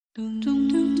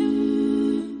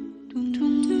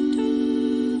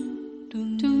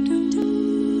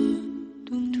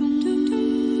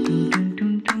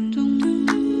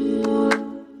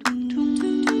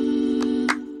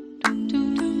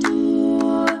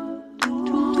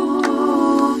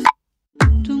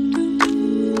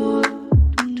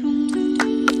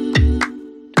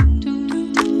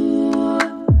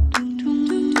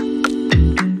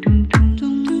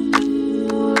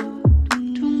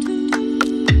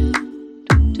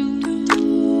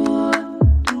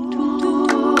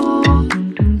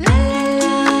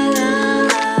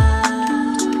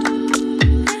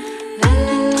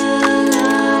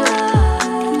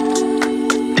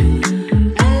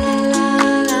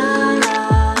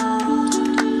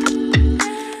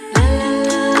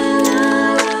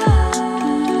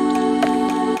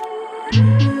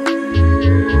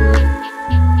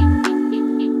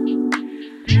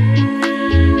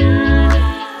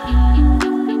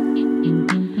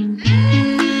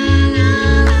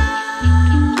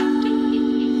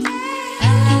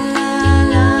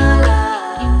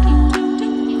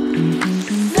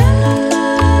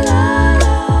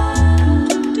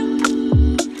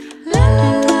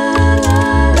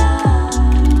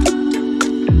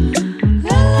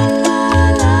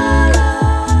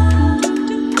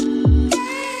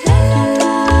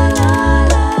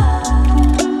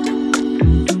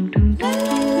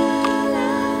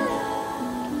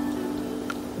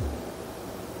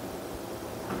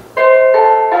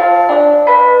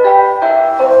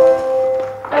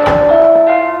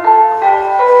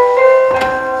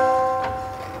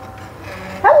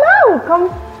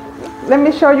Let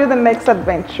me show you the next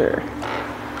adventure.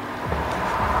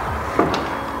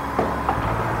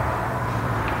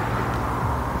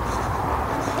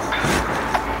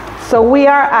 So we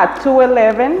are at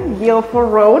 211 Guilford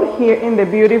Road here in the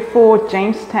beautiful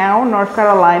Jamestown, North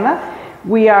Carolina.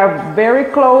 We are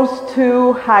very close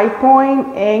to High Point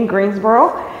and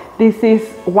Greensboro. This is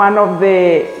one of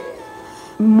the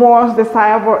most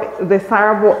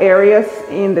desirable areas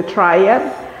in the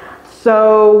Triad.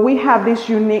 So we have this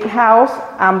unique house.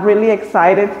 I'm really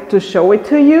excited to show it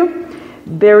to you.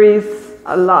 There is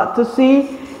a lot to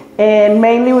see, and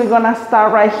mainly we're gonna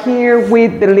start right here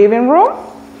with the living room.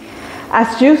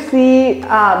 As you see,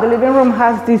 the living room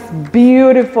has this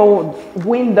beautiful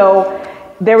window.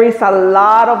 There is a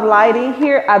lot of lighting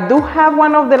here. I do have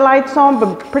one of the lights on,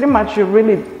 but pretty much you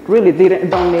really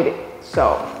don't need it.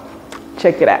 So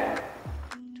check it out.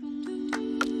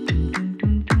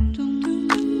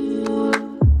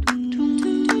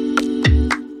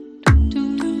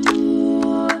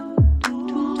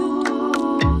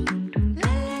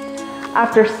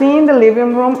 After seeing the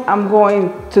living room, I'm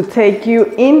going to take you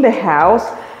in the house.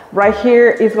 Right here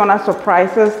is gonna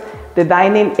surprise us, the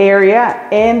dining area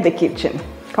and the kitchen.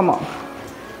 Come on.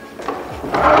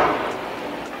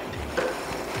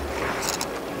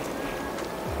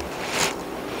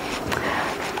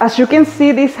 As you can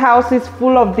see, this house is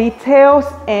full of details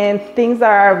and things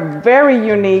that are very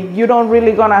unique. You don't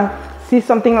really gonna see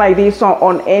something like this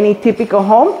on any typical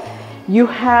home. You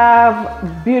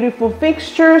have beautiful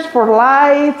fixtures for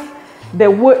lights, the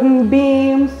wooden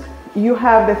beams, you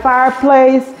have the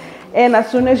fireplace, and as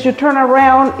soon as you turn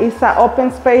around, it's an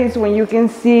open space when you can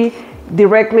see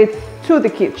directly to the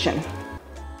kitchen.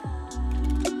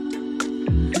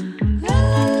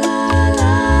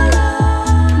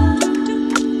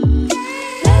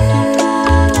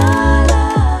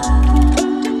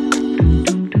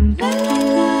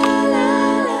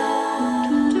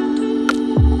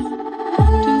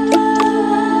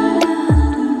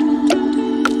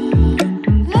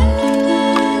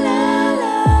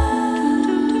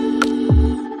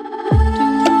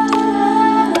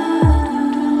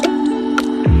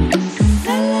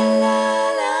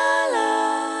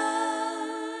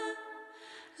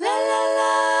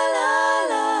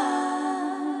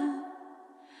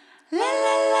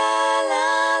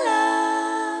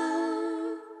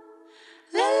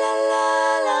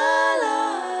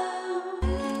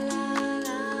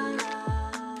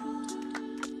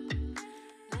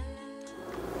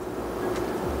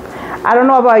 I don't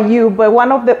know about you, but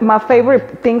one of my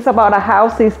favorite things about a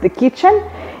house is the kitchen.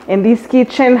 And this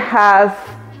kitchen has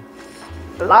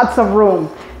lots of room.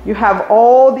 You have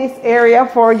all this area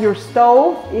for your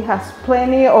stove. It has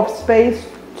plenty of space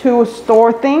to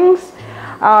store things.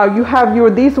 You have your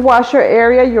dishwasher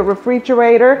area, your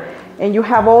refrigerator, and you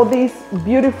have all these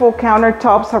beautiful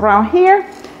countertops around here.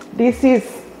 This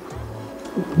is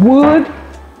wood,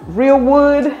 real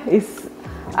wood. It's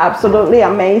absolutely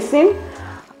amazing.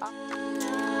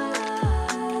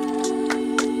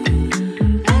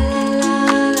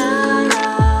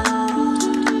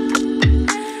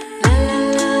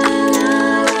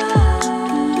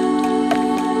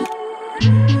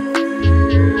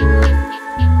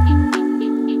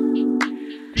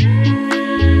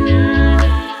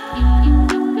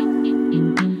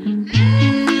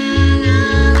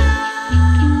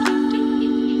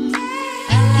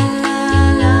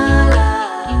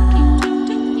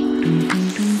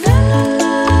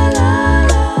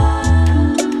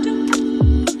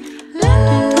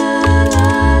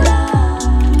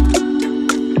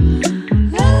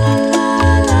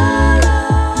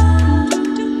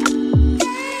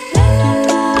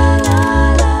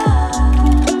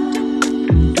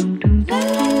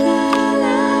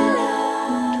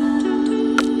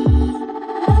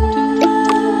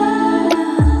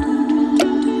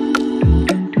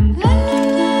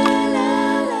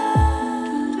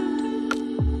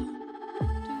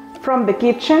 the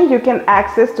kitchen, you can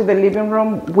access to the living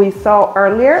room we saw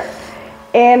earlier.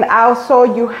 And also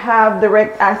you have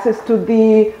direct access to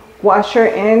the washer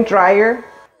and dryer.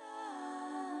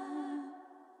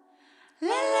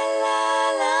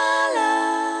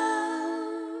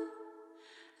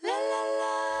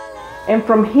 And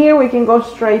from here we can go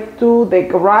straight to the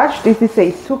garage. This is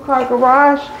a 2-car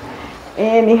garage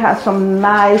and it has some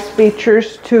nice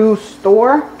features to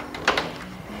store.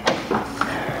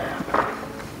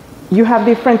 You have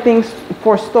different things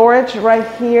for storage right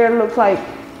here. Looks like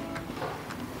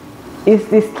it's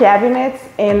these cabinets,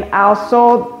 and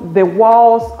also the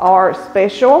walls are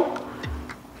special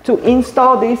to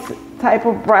install these type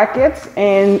of brackets,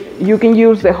 and you can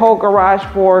use the whole garage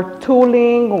for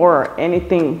tooling or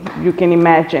anything you can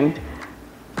imagine.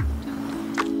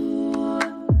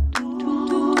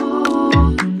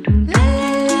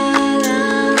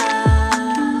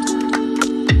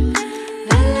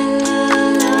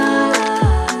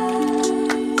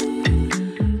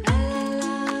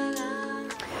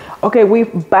 Okay, we're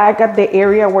back at the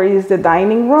area where is the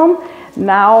dining room.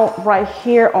 Now, right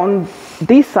here on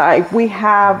this side, we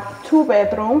have 2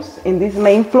 bedrooms in this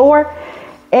main floor,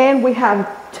 and we have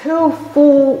 2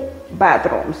 full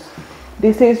bathrooms.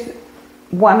 This is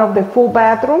one of the full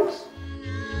bathrooms.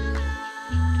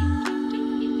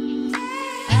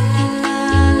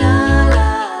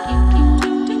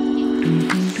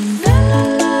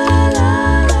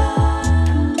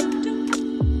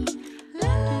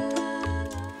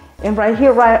 And right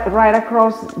here, right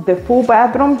across the full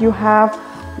bathroom, you have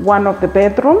one of the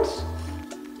bedrooms.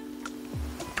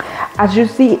 As you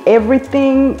see,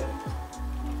 everything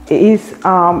is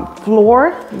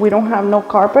floor. We don't have no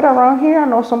carpet around here. I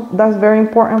know that's very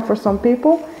important for some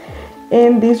people.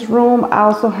 And this room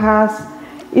also has,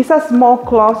 it's a small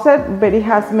closet, but it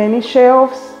has many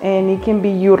shelves and it can be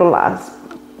utilized.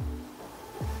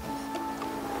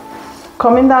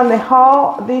 Coming down the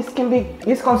hall, this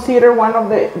is considered one of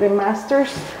the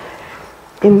masters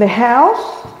in the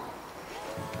house.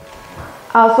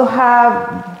 Also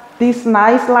have this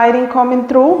nice lighting coming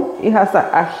through. It has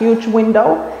a huge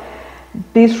window.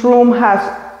 This room has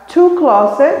 2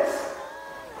 closets.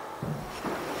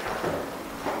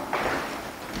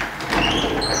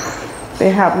 They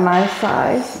have nice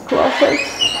size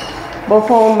closets.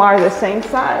 Both of them are the same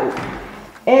size.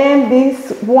 And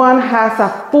this one has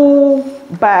a full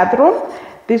bathroom.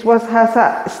 This one has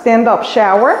a stand-up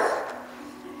shower.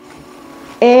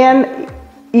 And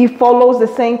it follows the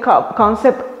same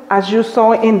concept as you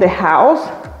saw in the house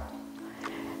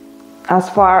as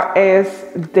far as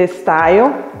the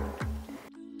style.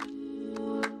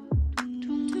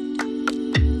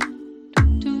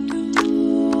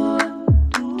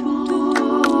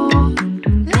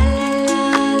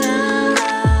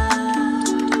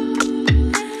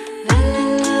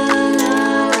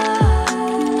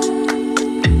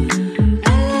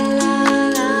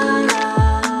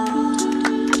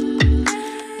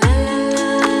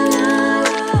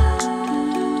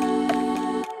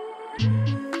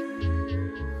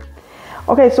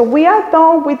 Okay, so we are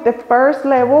done with the first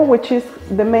level, which is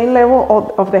the main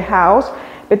level of the house.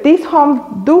 But this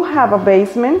home do have a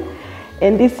basement,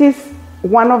 and this is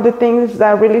one of the things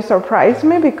that really surprised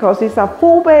me because it's a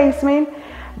full basement.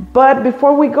 But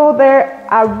before we go there,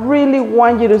 I really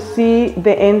want you to see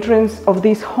the entrance of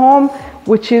this home,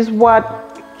 which is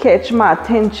what catch my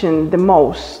attention the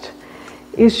most.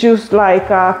 It's just like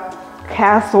a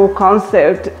castle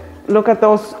concept. Look at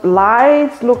those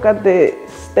lights, look at the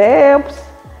steps.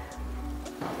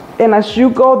 And as you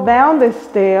go down the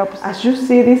steps, as you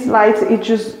see these lights, it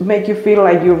just makes you feel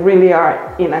like you really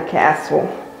are in a castle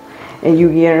and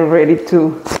you're getting ready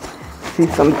to see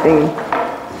something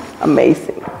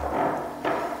amazing.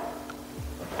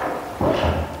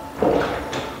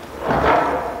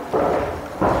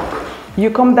 You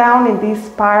come down in these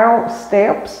spiral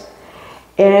steps,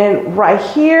 and right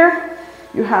here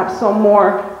you have some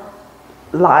more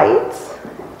lights.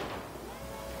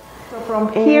 So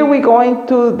from here we're going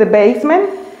to the basement,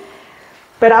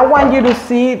 but I want you to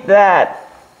see that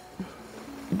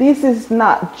this is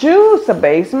not just a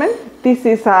basement. This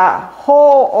is a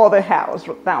whole other house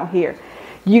down here.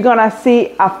 You're gonna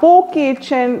see a full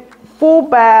kitchen, full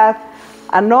bath,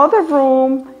 another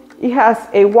room. It has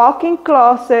a walk-in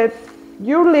closet,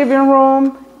 your living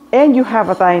room, and you have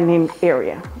a dining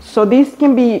area. So this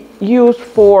can be used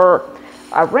for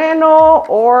a rental,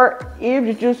 or if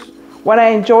you just want to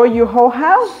enjoy your whole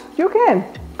house, you can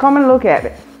come and look at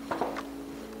it.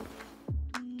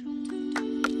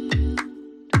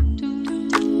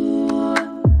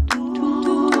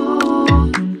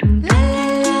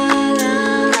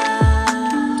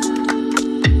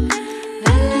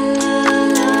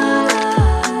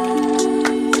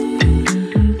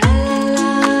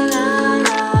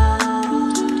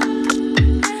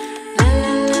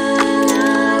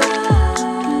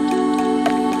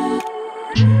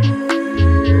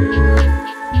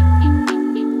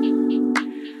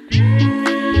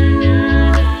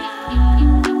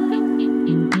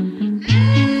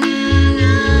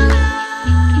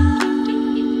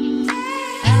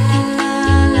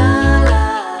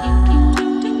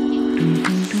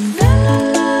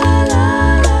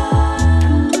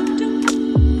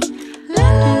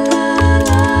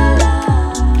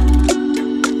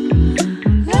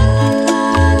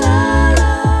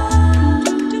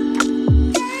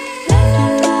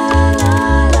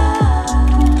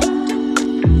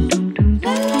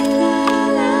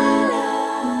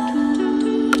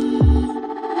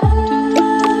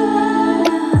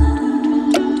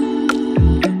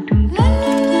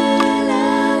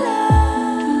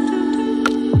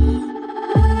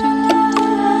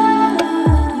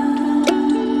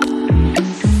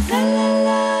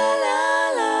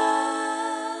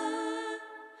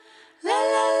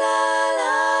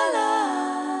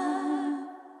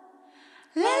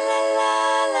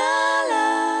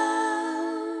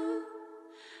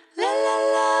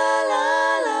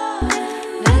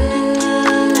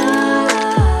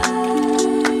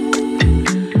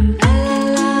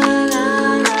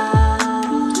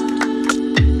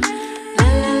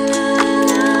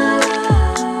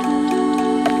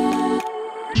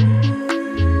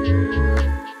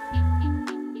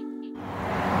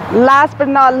 Last but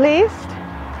not least,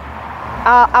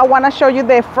 I want to show you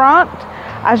the front.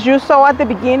 As you saw at the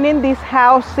beginning, this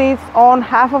house sits on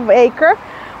half of an acre,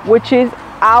 which is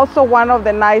also one of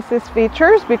the nicest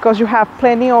features because you have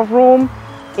plenty of room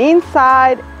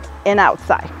inside and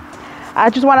outside. I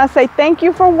just want to say thank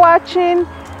you for watching.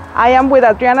 I am with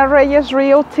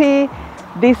Adrianareyesrealty.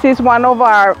 This is one of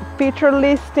our featured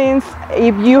listings.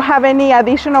 If you have any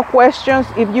additional questions,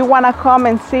 if you want to come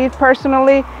and see it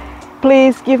personally,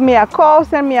 please give me a call,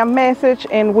 send me a message,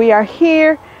 and we are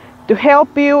here to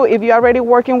help you. If you're already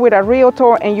working with a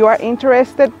realtor and you are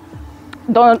interested,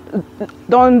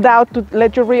 don't doubt to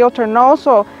let your realtor know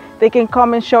so they can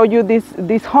come and show you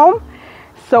this home.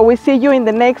 So we see you in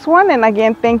the next one, and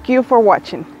again, thank you for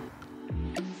watching.